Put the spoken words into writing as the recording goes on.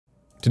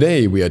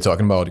Today we are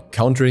talking about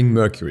countering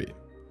Mercury.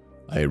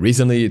 I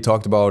recently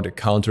talked about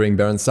countering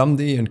Baron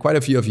Samedi and quite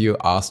a few of you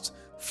asked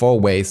for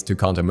ways to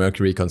counter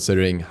Mercury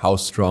considering how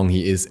strong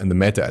he is in the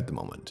meta at the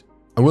moment.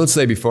 I will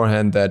say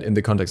beforehand that in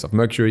the context of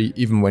Mercury,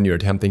 even when you're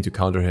attempting to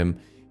counter him,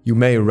 you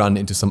may run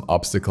into some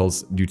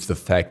obstacles due to the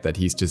fact that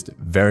he's just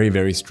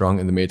very strong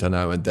in the meta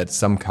now and that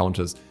some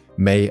counters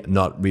may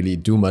not really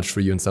do much for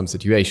you in some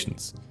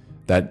situations.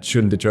 That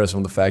shouldn't deter us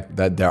from the fact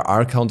that there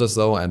are counters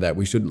though and that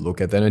we should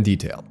look at them in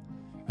detail.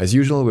 As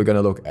usual, we're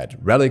gonna look at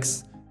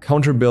relics,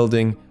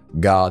 counterbuilding,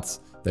 guards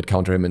that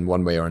counter him in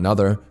one way or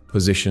another,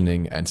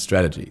 positioning and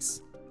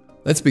strategies.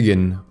 Let's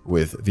begin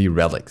with the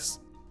relics.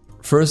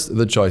 First,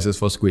 the choices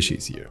for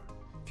squishies here.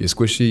 If you're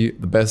squishy,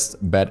 the best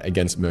bet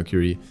against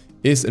Mercury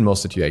is in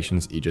most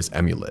situations Aegis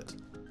Amulet.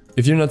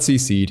 If you're not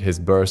CC'd, his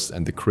burst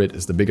and the crit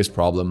is the biggest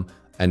problem,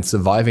 and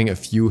surviving a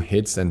few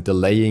hits and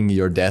delaying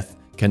your death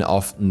can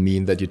often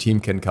mean that your team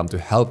can come to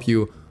help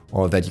you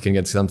or that you can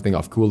get something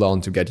off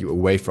cooldown to get you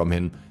away from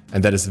him,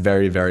 and that is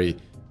very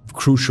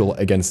crucial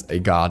against a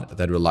guard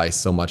that relies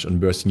so much on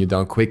bursting you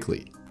down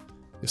quickly.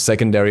 The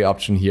secondary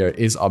option here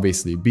is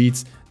obviously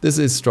Beats. This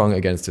is strong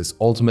against his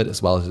ultimate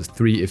as well as his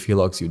 3 if he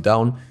locks you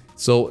down,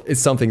 so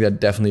it's something that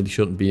definitely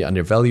shouldn't be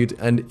undervalued,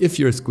 and if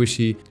you're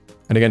squishy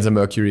and against a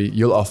Mercury,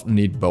 you'll often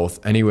need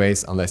both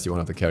anyways, unless you're one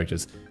of the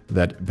characters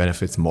that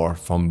benefits more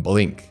from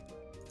Blink.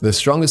 The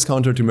strongest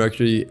counter to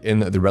Mercury in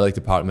the relic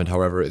department,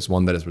 however, is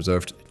one that is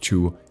reserved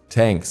to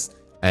tanks,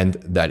 and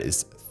that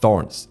is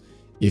Thorns.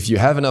 If you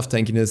have enough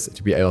tankiness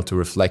to be able to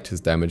reflect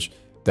his damage,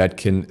 that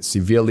can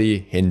severely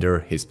hinder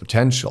his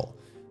potential.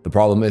 The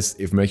problem is,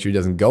 if Mercury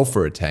doesn't go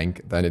for a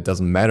tank, then it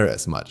doesn't matter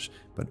as much.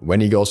 But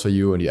when he goes for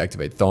you and you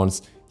activate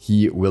Thorns,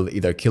 he will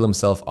either kill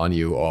himself on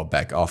you or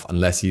back off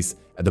unless he's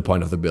at the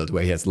point of the build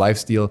where he has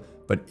lifesteal.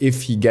 But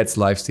if he gets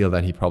lifesteal,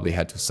 then he probably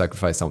had to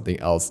sacrifice something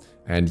else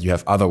and you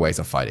have other ways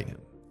of fighting him.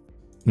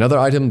 Another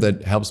item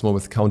that helps more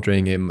with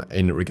countering him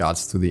in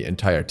regards to the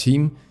entire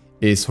team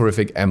is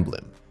Horrific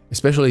Emblem.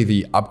 Especially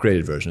the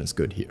upgraded version is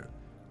good here.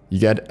 You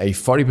get a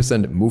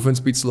 40% movement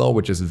speed slow,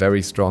 which is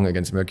very strong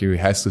against Mercury,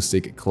 who has to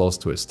stick close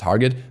to his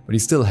target, but he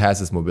still has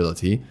his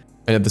mobility.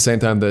 And at the same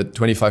time, the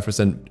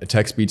 25%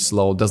 attack speed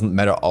slow doesn't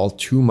matter all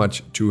too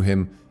much to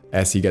him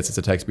as he gets his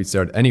attack speed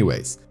start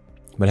anyways.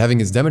 But having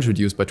his damage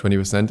reduced by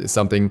 20% is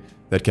something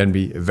that can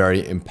be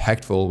very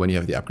impactful when you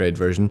have the upgraded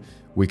version,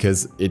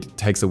 because it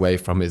takes away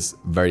from his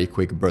very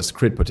quick burst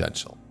crit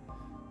potential.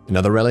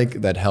 Another relic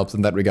that helps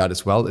in that regard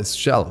as well is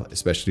Shell,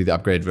 especially the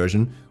upgraded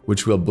version,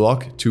 which will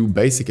block 2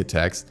 basic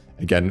attacks,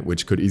 again,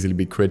 which could easily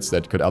be crits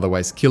that could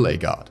otherwise kill a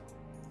guard.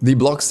 The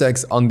block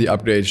stacks on the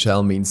upgraded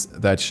Shell means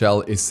that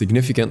Shell is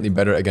significantly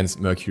better against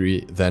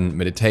Mercury than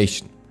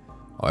Meditation.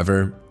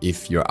 However,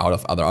 if you're out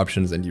of other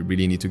options and you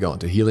really need to go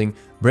into healing,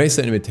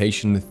 Bracer and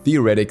Imitation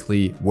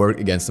theoretically work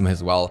against them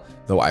as well,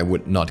 though I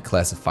would not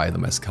classify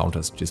them as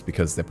counters just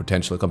because their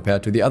potential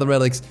compared to the other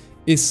relics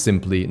is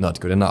simply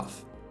not good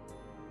enough.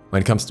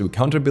 When it comes to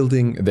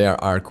counterbuilding,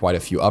 there are quite a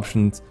few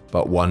options,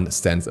 but one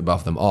stands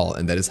above them all,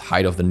 and that is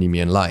Hide of the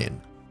Nemean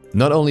Lion.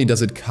 Not only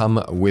does it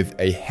come with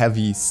a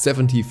heavy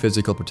 70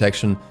 physical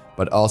protection,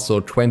 but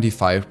also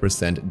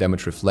 25%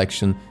 damage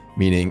reflection,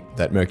 meaning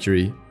that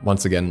Mercury,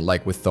 once again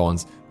like with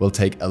Thorns, will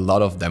take a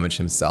lot of damage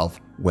himself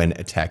when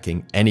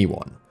attacking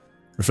anyone.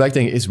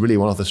 Reflecting is really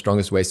one of the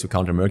strongest ways to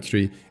counter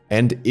Mercury,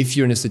 and if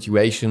you're in a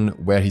situation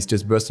where he's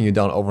just bursting you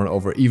down over and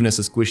over, even as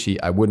a squishy,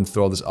 I wouldn't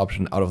throw this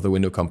option out of the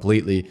window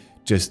completely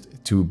just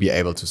to be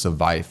able to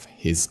survive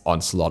his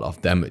onslaught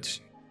of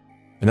damage.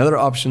 Another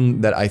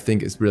option that I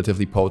think is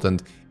relatively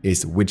potent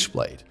is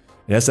Witchblade.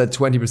 It has that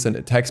 20%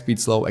 attack speed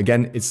slow.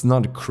 Again, it's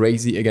not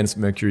crazy against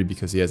Mercury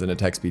because he has an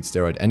attack speed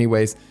steroid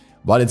anyways,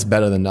 but it's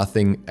better than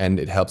nothing and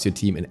it helps your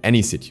team in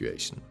any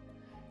situation.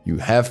 You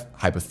have,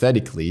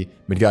 hypothetically,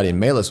 Midgardian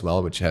Mail as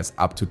well, which has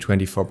up to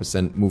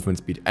 24% movement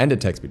speed and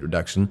attack speed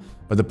reduction,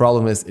 but the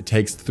problem is it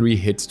takes 3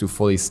 hits to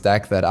fully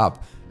stack that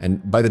up,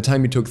 and by the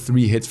time you took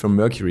 3 hits from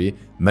Mercury,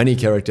 many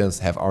characters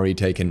have already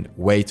taken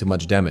way too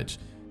much damage.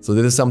 So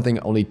this is something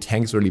only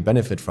tanks really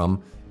benefit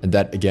from, and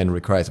that again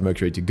requires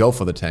Mercury to go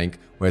for the tank,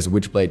 whereas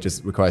Witchblade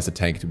just requires the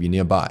tank to be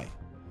nearby.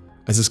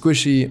 As a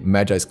squishy,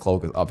 Magi's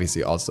Cloak is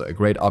obviously also a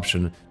great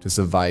option to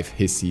survive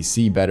his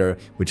CC better,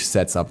 which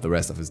sets up the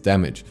rest of his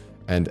damage.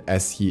 And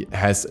as he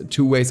has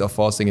 2 ways of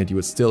forcing it, you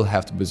would still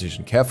have to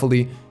position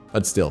carefully,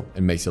 but still,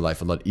 it makes your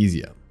life a lot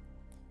easier.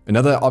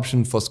 Another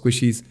option for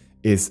squishies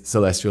is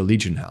Celestial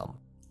Legion Helm.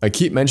 I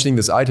keep mentioning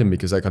this item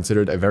because I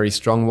consider it a very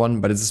strong one,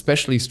 but it's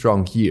especially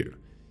strong here.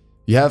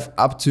 You have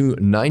up to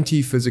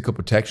 90 physical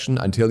protection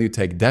until you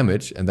take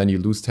damage, and then you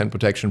lose 10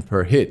 protection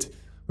per hit.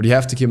 What you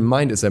have to keep in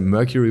mind is that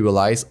Mercury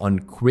relies on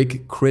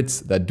quick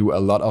crits that do a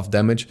lot of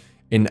damage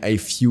in a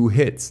few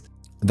hits.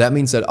 That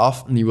means that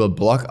often you will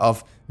block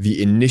off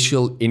the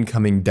initial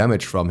incoming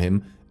damage from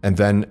him and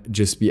then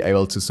just be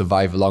able to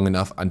survive long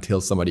enough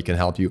until somebody can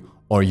help you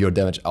or your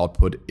damage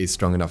output is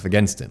strong enough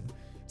against him.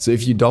 So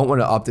if you don't want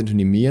to opt into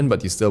Nemean,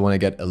 but you still want to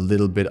get a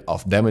little bit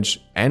of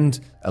damage and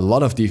a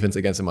lot of defense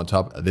against him on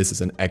top, this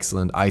is an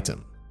excellent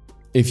item.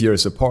 If you're a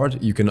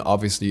support, you can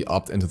obviously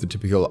opt into the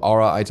typical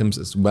aura items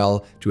as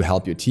well to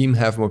help your team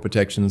have more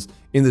protections,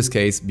 in this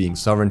case being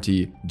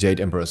Sovereignty,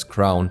 Jade Emperor's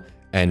Crown,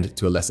 and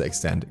to a lesser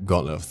extent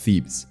Gauntlet of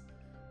Thebes.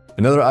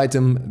 Another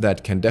item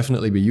that can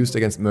definitely be used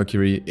against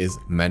Mercury is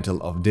Mantle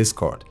of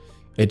Discord.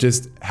 It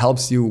just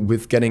helps you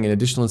with getting an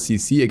additional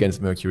CC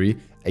against Mercury,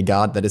 a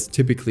god that is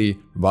typically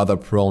rather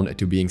prone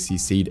to being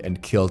CC'd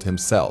and killed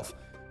himself.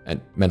 And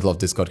Mantle of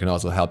Discord can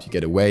also help you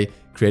get away,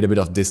 create a bit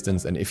of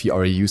distance, and if he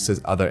already uses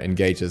other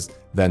engages,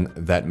 then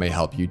that may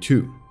help you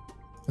too.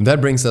 And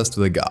that brings us to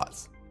the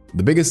gods.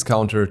 The biggest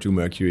counter to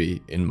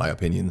Mercury, in my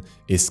opinion,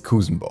 is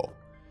Kuzenbo.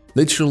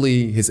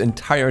 Literally, his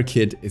entire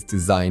kit is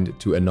designed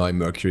to annoy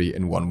Mercury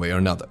in one way or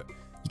another.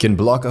 You can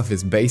block off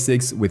his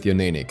basics with your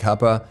Nene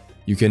Kappa,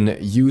 you can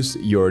use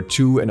your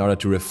 2 in order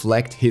to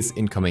reflect his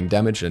incoming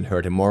damage and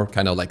hurt him more,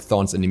 kind of like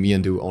Thorns and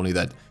Nemean do, only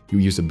that you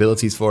use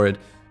abilities for it.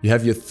 You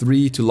have your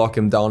 3 to lock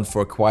him down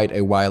for quite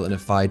a while in a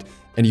fight,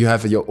 and you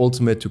have your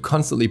ultimate to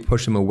constantly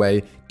push him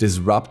away,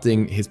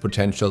 disrupting his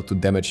potential to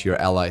damage your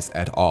allies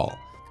at all.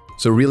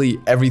 So really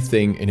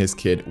everything in his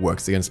kit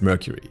works against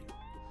Mercury.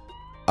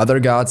 Other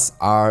gods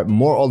are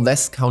more or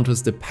less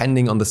counters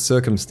depending on the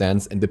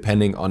circumstance and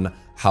depending on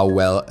how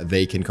well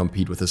they can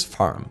compete with his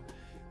farm.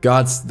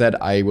 Gods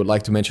that I would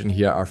like to mention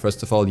here are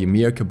first of all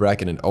Ymir,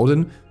 Cabrakan and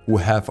Odin, who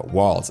have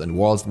walls, and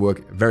walls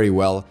work very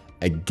well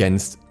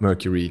against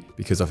Mercury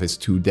because of his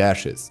 2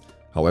 dashes.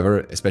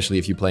 However, especially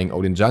if you're playing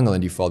Odin jungle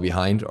and you fall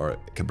behind, or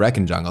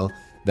Cabrakan jungle,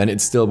 then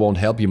it still won't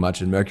help you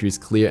much, and Mercury's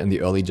clear in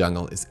the early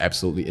jungle is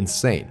absolutely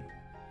insane.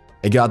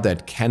 A god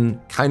that can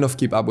kind of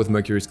keep up with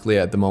Mercury's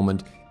clear at the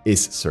moment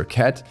is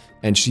Serket,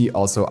 and she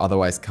also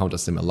otherwise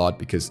counters him a lot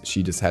because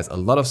she just has a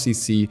lot of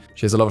CC,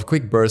 she has a lot of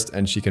quick burst,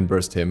 and she can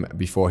burst him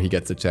before he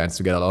gets a chance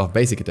to get a lot of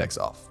basic attacks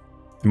off.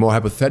 The more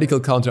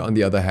hypothetical counter on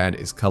the other hand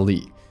is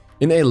Kali.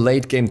 In a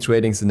late game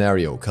trading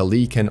scenario,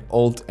 Kali can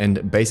ult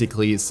and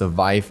basically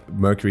survive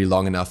Mercury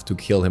long enough to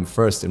kill him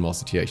first in most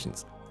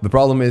situations. The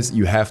problem is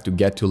you have to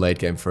get to late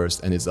game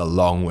first, and it's a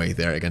long way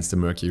there against the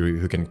Mercury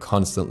who can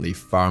constantly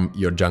farm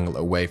your jungle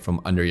away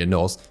from under your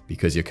nose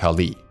because you're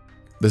Kali.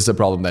 This is a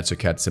problem that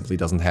Serket simply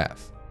doesn't have.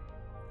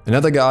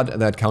 Another god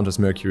that counters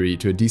Mercury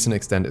to a decent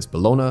extent is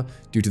Bellona,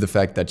 due to the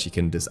fact that she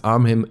can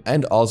disarm him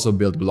and also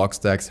build block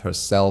stacks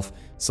herself,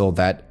 so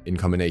that in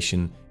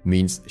combination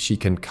means she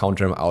can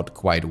counter him out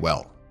quite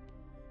well.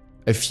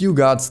 A few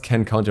gods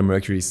can counter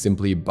Mercury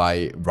simply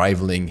by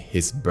rivaling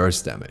his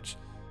burst damage.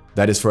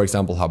 That is for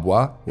example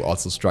Habois, who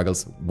also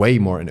struggles way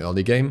more in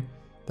early game.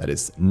 That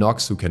is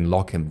Nox, who can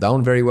lock him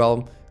down very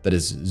well. That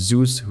is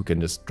Zeus, who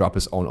can just drop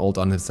his own ult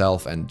on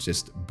himself and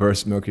just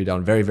burst Mercury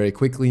down very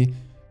quickly.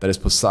 That is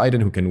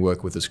Poseidon, who can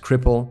work with his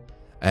cripple.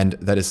 And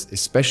that is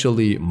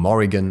especially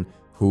Morrigan,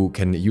 who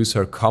can use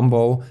her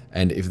combo,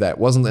 and if that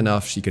wasn't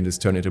enough, she can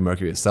just turn into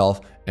Mercury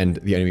herself, and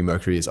the enemy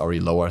Mercury is already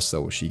lower,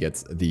 so she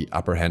gets the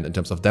upper hand in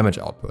terms of damage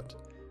output.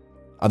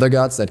 Other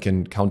gods that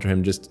can counter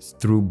him just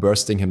through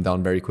bursting him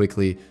down very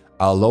quickly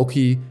are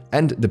Loki,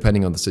 and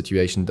depending on the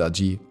situation,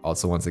 Daji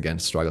also once again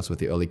struggles with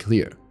the early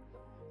clear.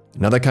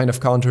 Another kind of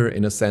counter,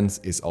 in a sense,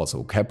 is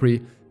also Capri,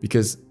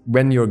 because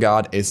when your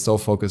god is so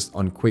focused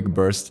on quick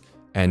burst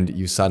and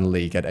you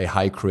suddenly get a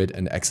high crit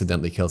and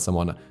accidentally kill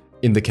someone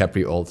in the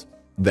Capri ult,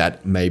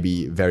 that may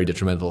be very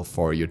detrimental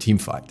for your team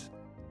fight.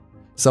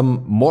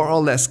 Some more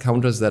or less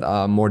counters that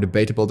are more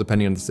debatable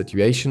depending on the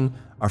situation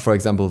are for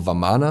example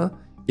Vamana.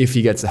 If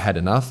he gets ahead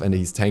enough and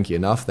he's tanky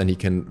enough, then he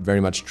can very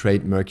much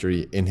trade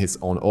Mercury in his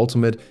own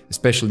ultimate,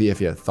 especially if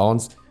he has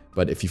Thorns.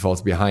 But if he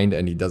falls behind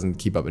and he doesn't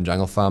keep up in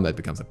jungle farm, that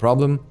becomes a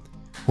problem.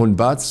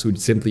 Hunbats, who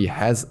simply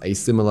has a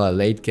similar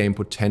late game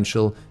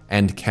potential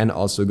and can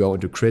also go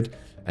into crit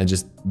and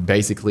just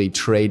basically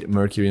trade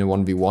Mercury in a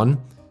 1v1,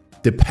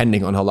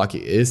 depending on how lucky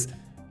he is,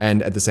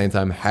 and at the same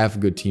time have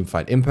good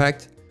teamfight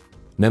impact.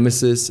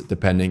 Nemesis,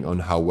 depending on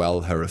how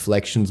well her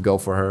reflections go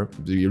for her,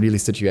 really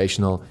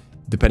situational.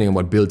 Depending on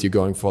what build you're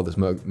going for, this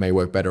may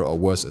work better or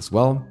worse as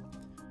well.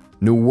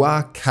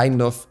 Noir, kind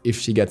of, if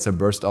she gets her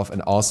burst off,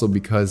 and also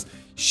because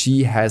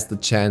she has the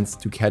chance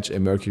to catch a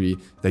Mercury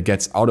that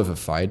gets out of a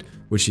fight,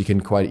 which she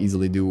can quite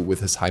easily do with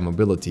his high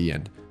mobility,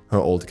 and her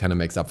ult kind of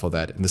makes up for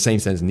that. In the same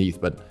sense Neath,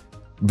 but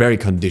very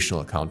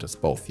conditional counters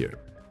both here.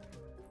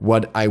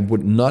 What I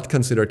would not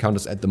consider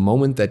counters at the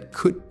moment that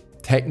could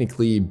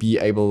technically be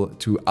able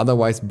to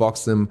otherwise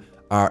box them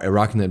are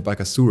Arachne and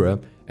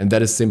Bakasura, and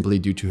that is simply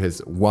due to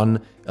his 1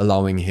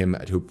 allowing him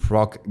to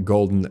proc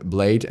Golden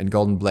Blade, and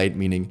Golden Blade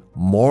meaning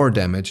more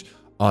damage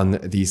on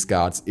these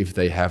gods if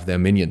they have their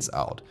minions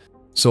out.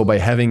 So by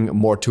having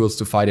more tools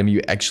to fight him,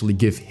 you actually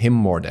give him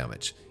more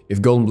damage.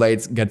 If Golden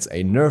Blade gets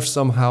a nerf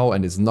somehow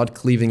and is not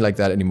cleaving like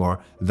that anymore,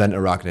 then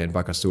Arachne and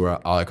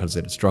Bakasura are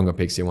considered stronger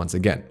picks here once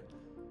again.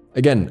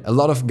 Again, a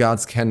lot of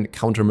gods can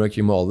counter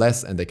Mercury more or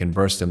less and they can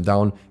burst him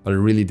down, but it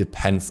really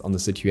depends on the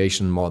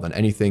situation more than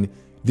anything.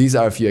 These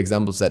are a few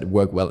examples that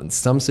work well in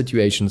some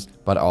situations,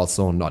 but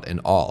also not in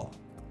all.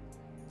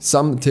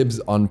 Some tips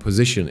on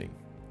positioning.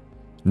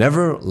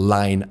 Never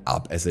line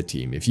up as a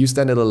team. If you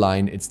stand at a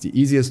line, it's the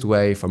easiest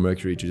way for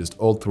Mercury to just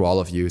ult through all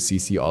of you,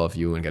 CC all of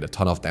you, and get a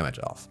ton of damage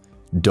off.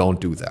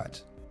 Don't do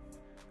that.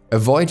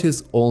 Avoid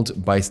his ult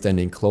by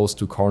standing close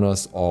to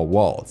corners or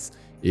walls.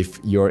 If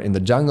you're in the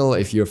jungle,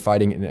 if you're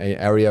fighting in an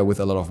area with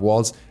a lot of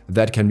walls,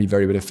 that can be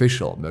very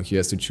beneficial. Mercury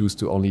has to choose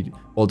to only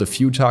ult a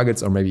few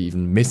targets or maybe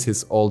even miss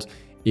his ult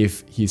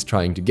if he's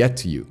trying to get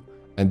to you.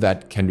 And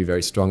that can be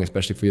very strong,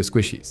 especially for your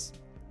squishies.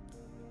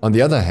 On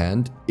the other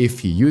hand, if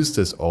he used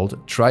his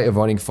ult, try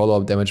avoiding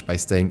follow-up damage by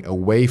staying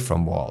away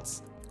from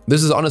walls.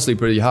 This is honestly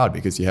pretty hard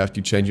because you have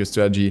to change your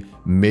strategy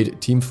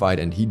mid-team fight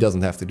and he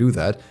doesn't have to do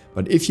that.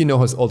 But if you know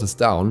his ult is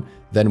down,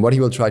 then what he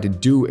will try to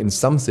do in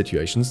some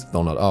situations,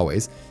 though not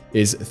always,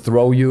 is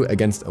throw you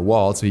against a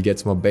wall so he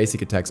gets more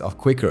basic attacks off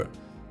quicker.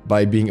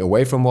 By being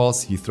away from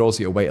walls, he throws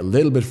you away a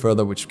little bit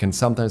further, which can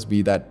sometimes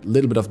be that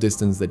little bit of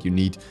distance that you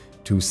need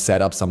to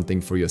set up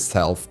something for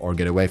yourself or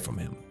get away from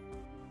him.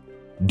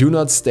 Do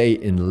not stay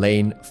in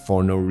lane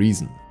for no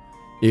reason.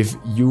 If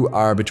you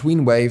are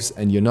between waves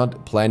and you're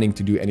not planning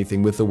to do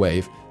anything with the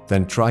wave,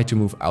 then try to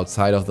move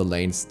outside of the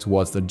lanes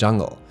towards the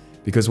jungle.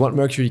 Because what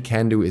Mercury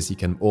can do is he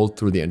can ult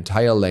through the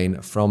entire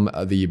lane from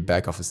the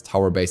back of his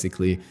tower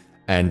basically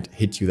and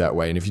hit you that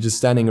way. And if you're just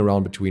standing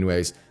around between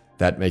waves,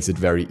 that makes it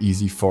very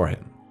easy for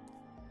him.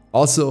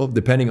 Also,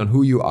 depending on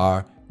who you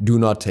are, do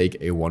not take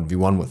a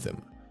 1v1 with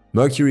him.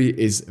 Mercury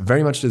is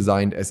very much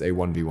designed as a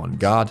 1v1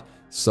 god.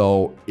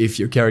 So if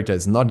your character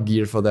is not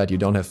geared for that, you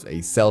don't have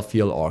a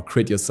self-heal or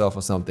crit yourself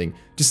or something,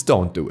 just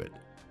don't do it.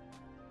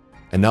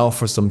 And now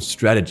for some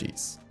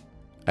strategies.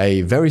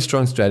 A very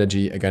strong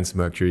strategy against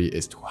Mercury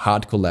is to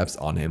hard collapse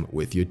on him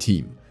with your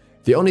team.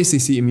 The only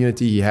CC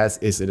immunity he has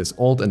is in his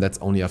ult, and that's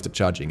only after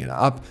charging it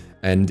up.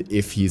 And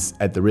if he's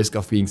at the risk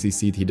of being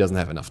CC'd, he doesn't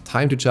have enough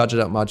time to charge it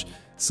up much.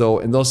 So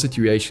in those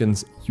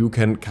situations, you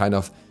can kind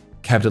of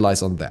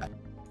capitalize on that.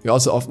 He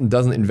also often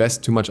doesn't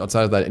invest too much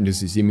outside of that into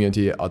CC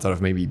immunity, outside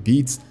of maybe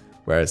beats,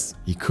 whereas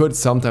he could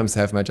sometimes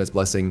have Magi's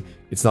Blessing.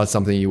 It's not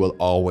something you will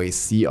always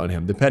see on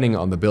him, depending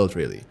on the build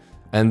really.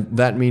 And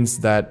that means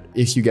that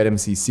if you get him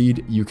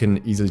CC'd, you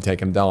can easily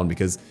take him down,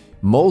 because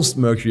most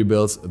Mercury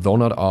builds, though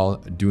not all,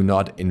 do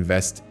not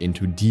invest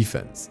into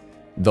defense.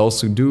 Those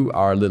who do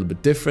are a little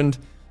bit different,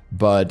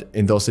 but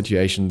in those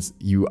situations,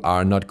 you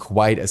are not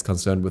quite as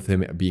concerned with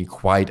him being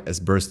quite as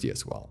bursty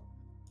as well.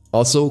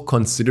 Also,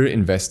 consider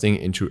investing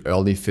into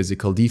early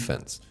physical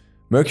defense.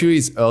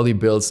 Mercury's early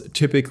builds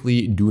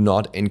typically do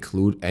not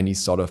include any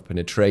sort of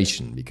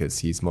penetration because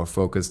he's more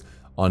focused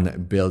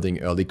on building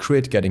early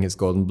crit, getting his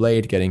golden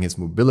blade, getting his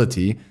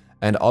mobility,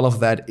 and all of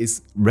that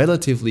is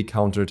relatively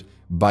countered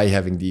by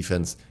having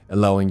defense,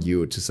 allowing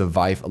you to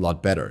survive a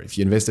lot better. If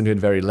you invest into it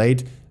very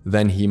late,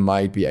 then he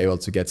might be able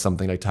to get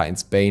something like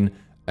Titan's Bane,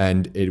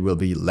 and it will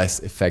be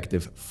less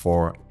effective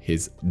for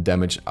his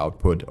damage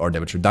output, or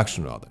damage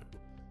reduction rather.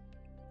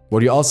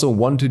 What you also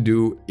want to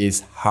do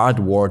is hard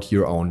ward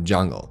your own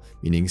jungle,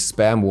 meaning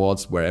spam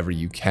wards wherever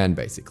you can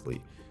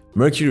basically.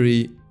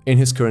 Mercury, in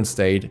his current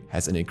state,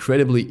 has an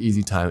incredibly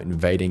easy time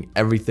invading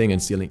everything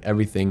and stealing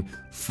everything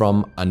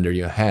from under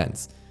your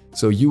hands.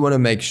 So you want to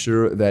make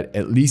sure that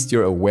at least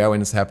you're aware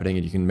when it's happening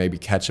and you can maybe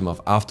catch him off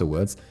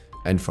afterwards.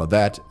 And for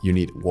that, you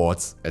need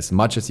wards as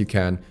much as you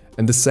can.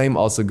 And the same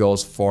also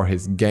goes for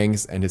his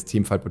ganks and his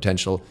teamfight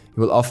potential.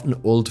 He will often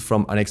ult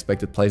from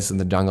unexpected places in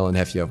the jungle, and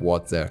if you have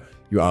wards there,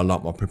 you are a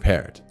lot more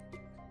prepared.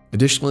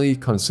 Additionally,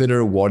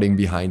 consider warding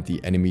behind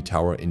the enemy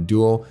tower in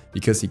duo,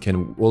 because he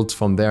can ult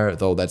from there,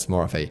 though that's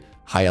more of a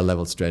higher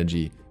level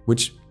strategy,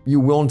 which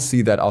you won't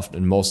see that often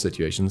in most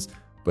situations,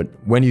 but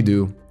when you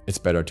do, it's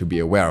better to be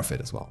aware of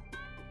it as well.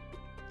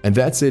 And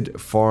that's it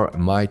for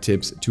my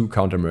tips to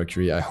counter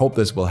Mercury. I hope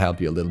this will help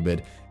you a little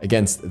bit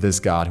against this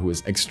god who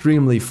is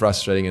extremely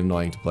frustrating and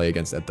annoying to play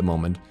against at the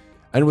moment.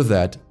 And with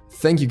that,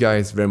 thank you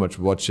guys very much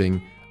for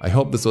watching. I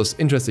hope this was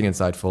interesting and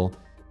insightful.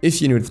 If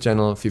you're new to the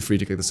channel, feel free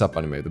to click the sub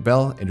button and maybe the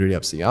bell. It really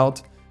helps you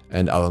out.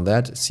 And other than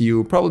that, see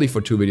you probably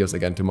for 2 videos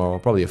again tomorrow,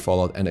 probably a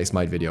Fallout and a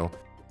Smite video,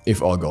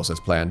 if all goes as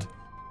planned.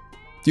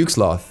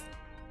 DukeSloth,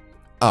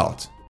 out.